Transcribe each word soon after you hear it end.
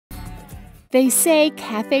They say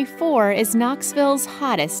Cafe 4 is Knoxville's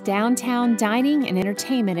hottest downtown dining and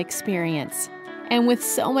entertainment experience. And with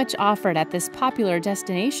so much offered at this popular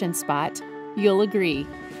destination spot, you'll agree.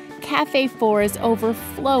 Cafe 4 is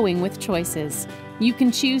overflowing with choices. You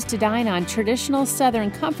can choose to dine on traditional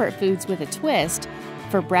Southern comfort foods with a twist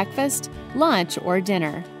for breakfast, lunch, or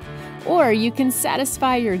dinner. Or you can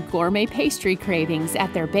satisfy your gourmet pastry cravings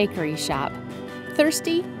at their bakery shop.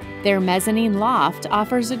 Thirsty? Their mezzanine loft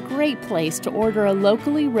offers a great place to order a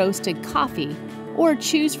locally roasted coffee or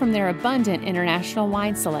choose from their abundant international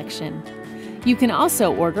wine selection. You can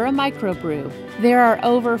also order a microbrew. There are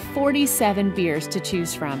over 47 beers to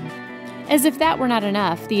choose from. As if that were not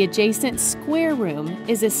enough, the adjacent Square Room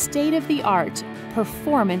is a state-of-the-art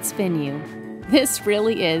performance venue. This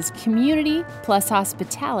really is community plus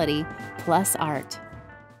hospitality plus art.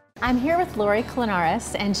 I'm here with Lori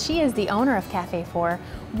Clinaris, and she is the owner of Cafe 4.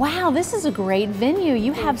 Wow, this is a great venue.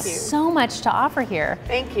 You have so much to offer here.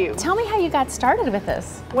 Thank you. Tell me how you got started with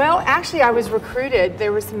this. Well, actually, I was recruited.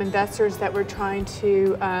 There were some investors that were trying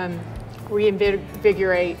to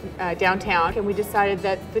reinvigorate downtown, and we decided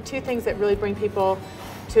that the two things that really bring people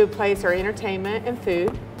to a place are entertainment and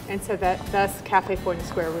food, and so thus Cafe 4 and the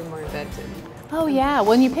Square Room were invented. Oh yeah,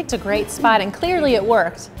 well, you picked a great spot, and clearly it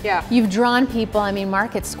worked. Yeah. You've drawn people. I mean,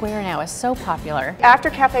 Market Square now is so popular. After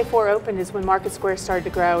Cafe 4 opened is when Market Square started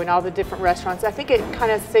to grow and all the different restaurants. I think it kind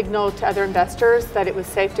of signaled to other investors that it was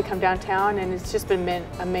safe to come downtown, and it's just been an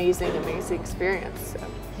amazing experience. So.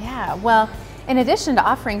 Yeah, well, in addition to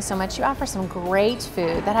offering so much, you offer some great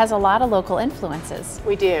food that has a lot of local influences.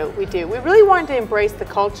 We do. We really wanted to embrace the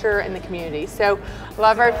culture and the community. So a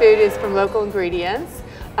lot of our food is from local ingredients.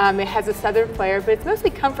 It has a southern flair, but it's mostly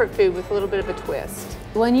comfort food with a little bit of a twist.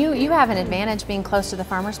 Well, and you have an advantage being close to the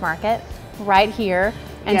farmer's market right here,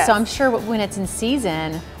 and Yes. So I'm sure when it's in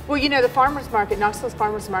season. Well, you know, the farmer's market, Knoxville's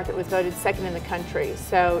farmer's market was voted second in the country,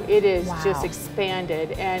 so it is just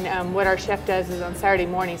expanded. And what our chef does is on Saturday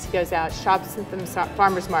mornings he goes out, shops at the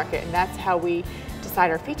farmer's market, and that's how we decide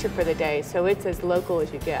our feature for the day. So it's as local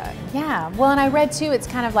as you get. Yeah, well, and I read too, it's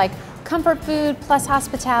kind of like comfort food plus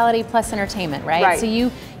hospitality plus entertainment, right? Right. So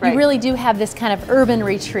you really do have this kind of urban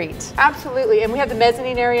retreat. Absolutely, and we have the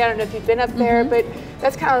mezzanine area. I don't know if you've been up there, but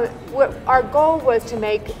that's kind of what our goal was, to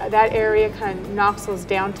make that area kind of Knoxville's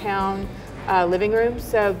downtown living room.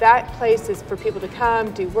 So that place is for people to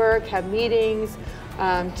come, do work, have meetings,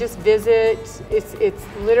 just visit. It's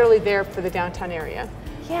literally there for the downtown area.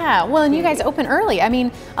 Yeah, well, and you guys open early. I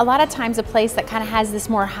mean, a lot of times a place that kind of has this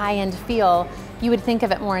more high-end feel, you would think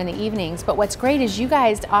of it more in the evenings, but what's great is you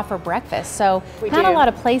guys offer breakfast, so not a lot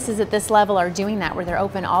of places at this level are doing that, where they're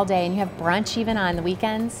open all day, and you have brunch even on the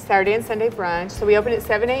weekends. Saturday and Sunday brunch. So we open at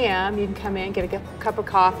 7 a.m. You can come in, get a cup of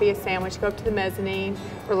coffee, a sandwich, go up to the mezzanine,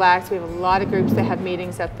 relax. We have a lot of groups that have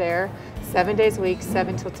meetings up there, 7 days a week,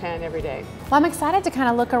 7 till 10 every day. Well, I'm excited to kind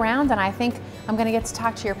of look around, and I think I'm going to get to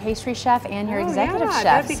talk to your pastry chef and your executive chef.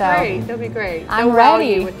 That'd be great. That'd be great. I'm They'll ready wow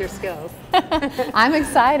you with their skills. I'm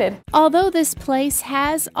excited. Although this place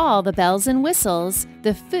has all the bells and whistles,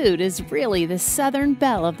 the food is really the southern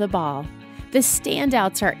belle of the ball. The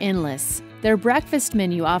standouts are endless. Their breakfast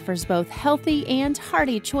menu offers both healthy and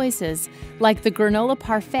hearty choices, like the granola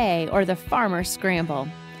parfait or the farmer scramble.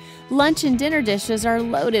 Lunch and dinner dishes are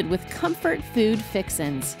loaded with comfort food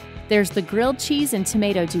fixins. There's the grilled cheese and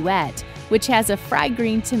tomato duet, which has a fried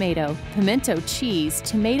green tomato, pimento cheese,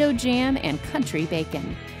 tomato jam, and country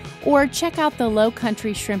bacon. Or check out the low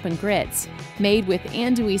country shrimp and grits, made with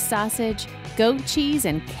andouille sausage, goat cheese,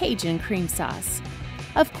 and Cajun cream sauce.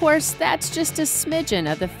 Of course, that's just a smidgen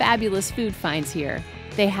of the fabulous food finds here.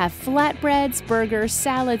 They have flatbreads, burgers,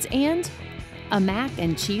 salads, and a mac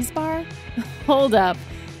and cheese bar? Hold up,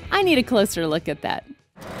 I need a closer look at that.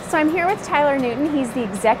 So I'm here with Tyler Newton. He's the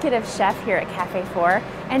executive chef here at Cafe 4.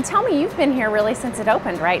 And tell me, you've been here really since it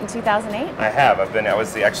opened, right, in 2008? I have. I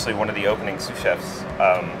was actually one of the opening sous chefs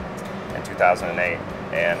in 2008,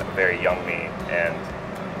 and a very young me, and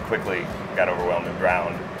quickly got overwhelmed and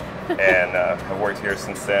drowned. And I've worked here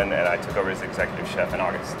since then, and I took over as executive chef in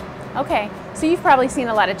August. Okay, so you've probably seen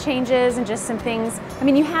a lot of changes and just some things. I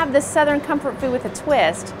mean, you have this southern comfort food with a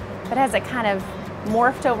twist, but has it kind of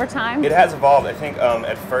morphed over time? It has evolved. I think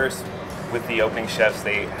at first, with the opening chefs,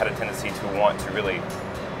 they had a tendency to want to really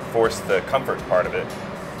force the comfort part of it,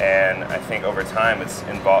 and I think over time it's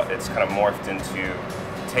kind of morphed into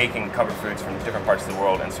taking comfort foods from different parts of the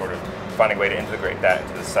world and sort of finding a way to integrate that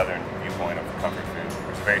into the southern viewpoint of comfort food,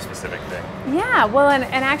 which is a very specific thing. Yeah, well, and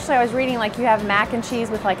actually I was reading like you have mac and cheese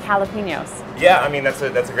with like jalapenos. Yeah, I mean that's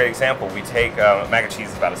a great example. We take mac and cheese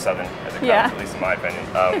is about as southern as it comes, at least in my opinion,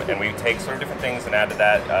 and we take sort of different things and add to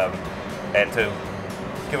that, and to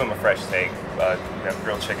give them a fresh take. We have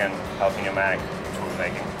grilled chicken, jalapeno mac, which we'll be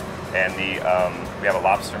making, and we have a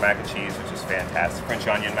lobster mac and cheese, which is fantastic, French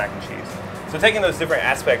onion mac and cheese. So taking those different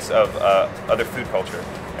aspects of other food culture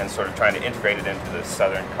and sort of trying to integrate it into the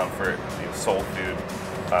Southern comfort, soul food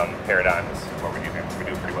paradigm is what we do here. We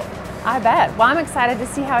do it pretty well. I bet. Well, I'm excited to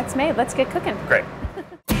see how it's made. Let's get cooking. Great.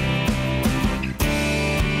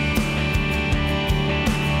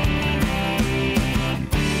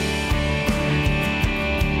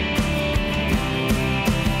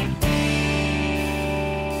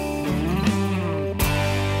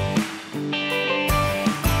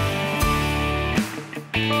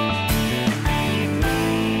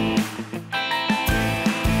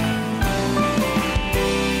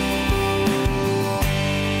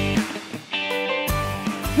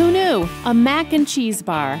 Who knew? A mac and cheese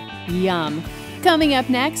bar. Yum. Coming up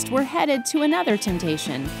next, we're headed to another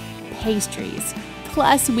temptation, pastries.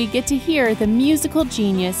 Plus, we get to hear the musical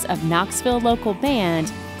genius of Knoxville local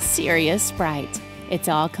band, Cereus. It's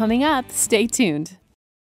all coming up. Stay tuned.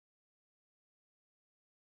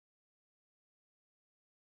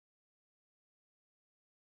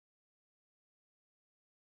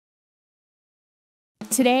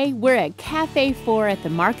 Today, we're at Cafe 4 at the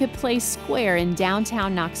Marketplace Square in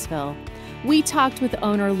downtown Knoxville. We talked with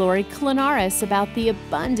owner Lori Klinaris about the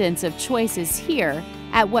abundance of choices here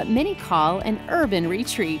at what many call an urban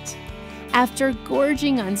retreat. After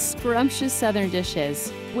gorging on scrumptious Southern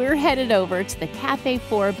dishes, we're headed over to the Cafe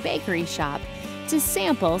 4 bakery shop to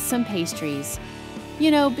sample some pastries.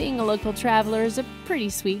 You know, being a local traveler is a pretty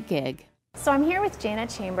sweet gig. So I'm here with Jana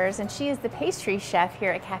Chambers, and she is the pastry chef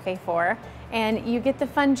here at Cafe 4. And you get the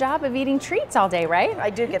fun job of eating treats all day, right? I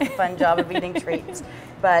do get the fun job of eating treats,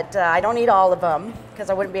 but I don't eat all of them because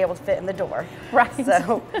I wouldn't be able to fit in the door. Right.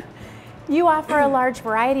 So you offer a large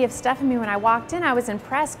variety of stuff. I mean, when I walked in, I was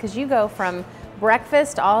impressed because you go from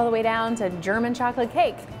breakfast all the way down to German chocolate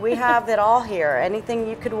cake. we have it all here. Anything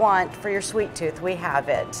you could want for your sweet tooth, we have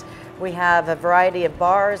it. We have a variety of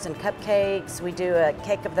bars and cupcakes. We do a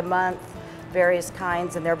cake of the month, various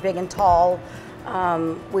kinds, and they're big and tall.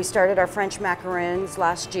 We started our French macaroons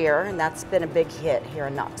last year, and that's been a big hit here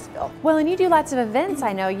in Knoxville. Well, and you do lots of events.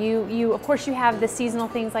 I know you of course, you have the seasonal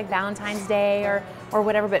things like Valentine's Day or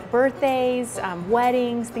whatever, but birthdays,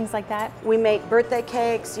 weddings, things like that. We make birthday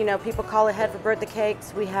cakes. You know, people call ahead for birthday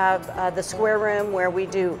cakes. We have the square room where we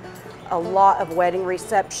do a lot of wedding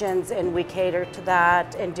receptions, and we cater to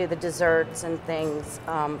that and do the desserts and things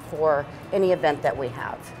for any event that we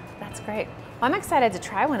have. That's great. Well, I'm excited to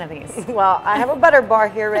try one of these. Well, I have a butter bar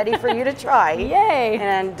here ready for you to try. Yay!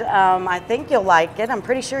 And I think you'll like it. I'm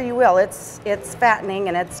pretty sure you will. It's fattening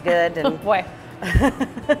and it's good. And Oh boy.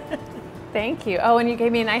 Thank you. Oh, and you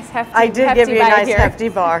gave me a nice hefty I did give you a bite nice here. hefty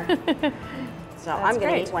bar. So I'm going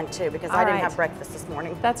great. to eat one too because All I didn't right. have breakfast this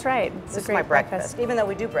morning. That's right. It's This a is my great breakfast, even though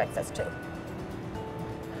we do breakfast too.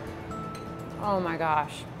 Oh my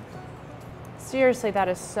gosh. Seriously, that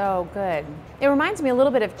is so good. It reminds me a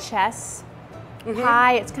little bit of chess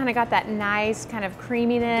pie. It's kind of got that nice kind of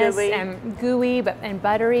creaminess Gooey. and gooey and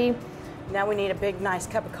buttery. Now we need a big, nice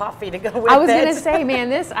cup of coffee to go with it. I was gonna say,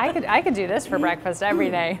 man, I could do this for breakfast every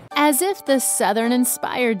day. As if the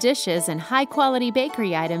Southern-inspired dishes and high-quality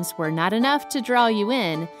bakery items were not enough to draw you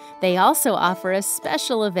in, they also offer a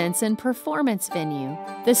special events and performance venue.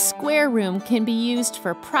 The Square Room can be used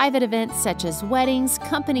for private events such as weddings,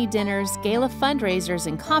 company dinners, gala fundraisers,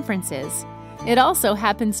 and conferences. It also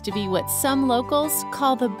happens to be what some locals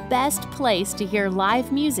call the best place to hear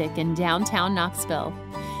live music in downtown Knoxville.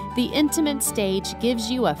 The intimate stage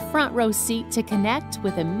gives you a front row seat to connect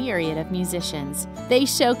with a myriad of musicians. They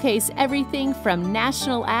showcase everything from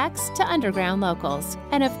national acts to underground locals,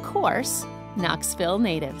 and of course, Knoxville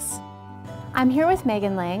natives. I'm here with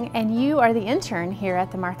Megan Lang, and you are the intern here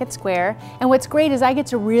at the Market Square. And what's great is I get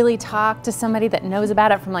to really talk to somebody that knows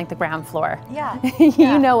about it from like the ground floor. Yeah.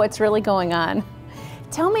 You know what's really going on.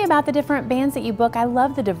 Tell me about the different bands that you book. I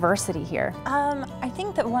love the diversity here. I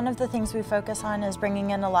think that one of the things we focus on is bringing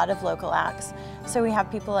in a lot of local acts. So we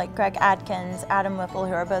have people like Greg Adkins, Adam Whipple,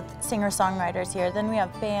 who are both singer-songwriters here. Then we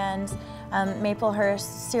have bands, Maplehurst,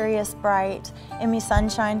 Cereus, Emmy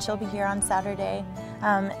Sunshine, she'll be here on Saturday.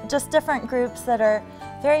 Just different groups that are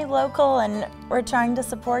very local, and we're trying to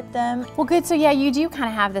support them. Well, good. So yeah, you do kind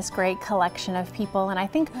of have this great collection of people, and I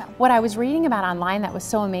think what I was reading about online that was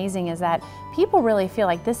so amazing is that people really feel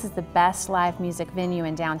like this is the best live music venue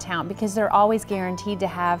in downtown because they're always guaranteed to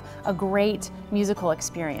have a great musical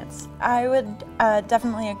experience. I would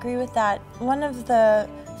definitely agree with that. One of the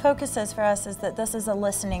focus is for us is that this is a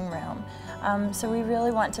listening room. So we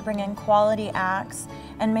really want to bring in quality acts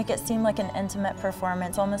and make it seem like an intimate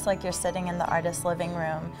performance, almost like you're sitting in the artist's living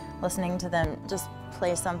room, listening to them just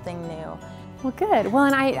play something new. Well, good. Well,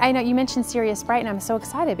 and I know you mentioned Cereus, and I'm so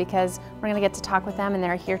excited because we're going to get to talk with them, and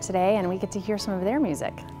they're here today, and we get to hear some of their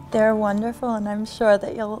music. They're wonderful, and I'm sure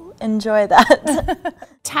that you'll enjoy that.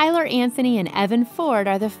 Tyler Anthony and Evan Ford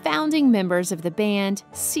are the founding members of the band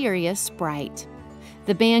Cereus.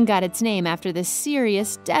 The band got its name after the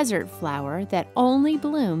Cereus desert flower that only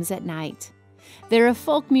blooms at night. They're a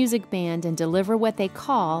folk music band and deliver what they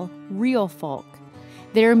call real folk.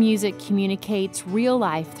 Their music communicates real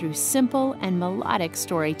life through simple and melodic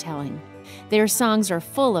storytelling. Their songs are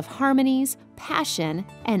full of harmonies, passion,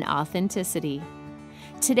 and authenticity.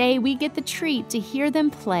 Today, we get the treat to hear them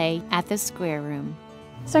play at the Square Room.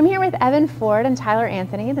 So I'm here with Evan Ford and Tyler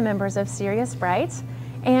Anthony, the members of Cereus.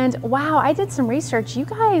 And wow, I did some research. You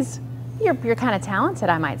guys, you're kind of talented,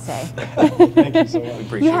 I might say. Thank you so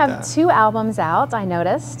much. You have 2 albums out, I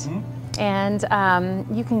noticed. And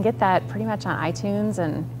you can get that pretty much on iTunes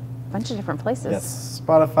and a bunch of different places. Yes,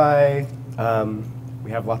 Spotify.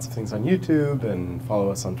 We have lots of things on YouTube, and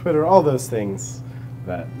follow us on Twitter, all those things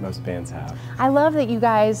that most bands have. I love that you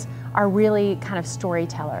guys are really kind of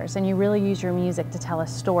storytellers, and you really use your music to tell a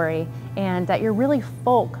story, and that you're really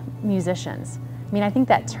folk musicians. I mean, I think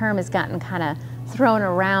that term has gotten kind of thrown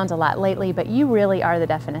around a lot lately, but you really are the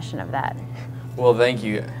definition of that. Well, thank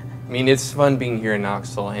you. I mean, it's fun being here in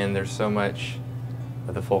Knoxville, and there's so much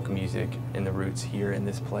of the folk music and the roots here in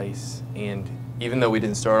this place. And even though we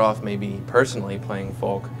didn't start off maybe personally playing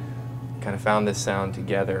folk, kind of found this sound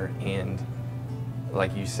together. And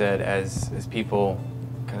like you said, as people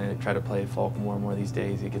kind of try to play folk more and more these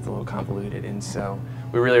days, it gets a little convoluted. And so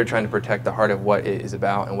we really are trying to protect the heart of what it is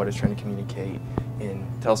about and what it's trying to communicate and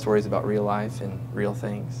tell stories about real life and real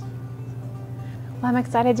things. Well, I'm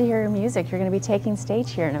excited to hear your music. You're going to be taking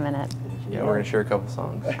stage here in a minute. Yeah, we're going to share a couple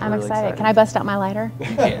songs. I'm really excited. Can I bust out my lighter? You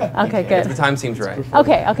can. Okay, good. If the time seems right.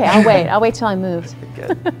 Okay, I'll wait. I'll wait till I'm moved.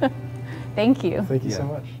 Good. Thank you. Thank you so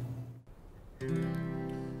much.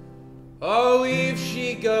 Oh, if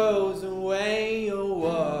she goes away, oh,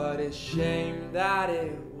 what a shame that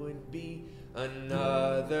it would be.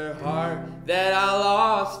 Another heart that I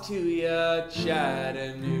lost to ya,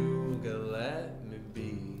 Chattanooga, let me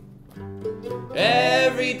be.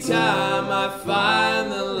 Every time I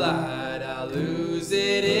find the light, I lose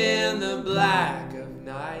it in the black of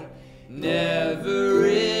night. Never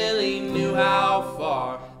really knew how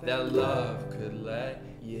far that love could let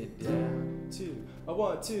you down.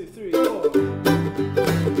 1, 2, 3, 4.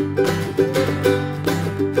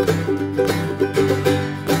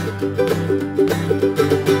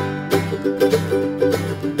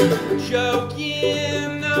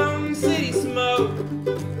 Choking on city smoke,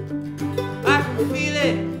 I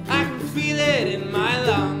can feel it in my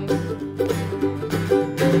lungs.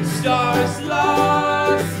 Stars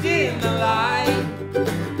lost in the light,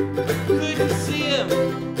 couldn't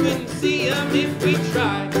see 'em if we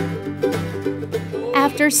tried.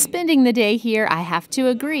 After spending the day here, I have to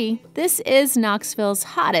agree, this is Knoxville's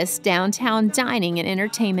hottest downtown dining and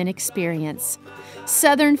entertainment experience.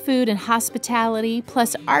 Southern food and hospitality,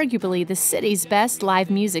 plus arguably the city's best live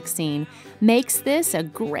music scene, makes this a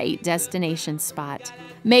great destination spot.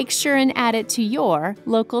 Make sure and add it to your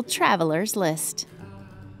local travelers list.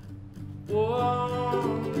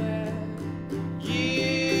 Won't let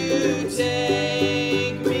you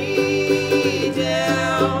take me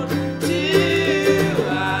down to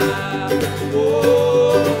I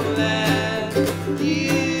won't let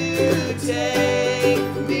you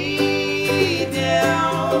take me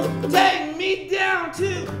down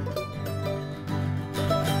to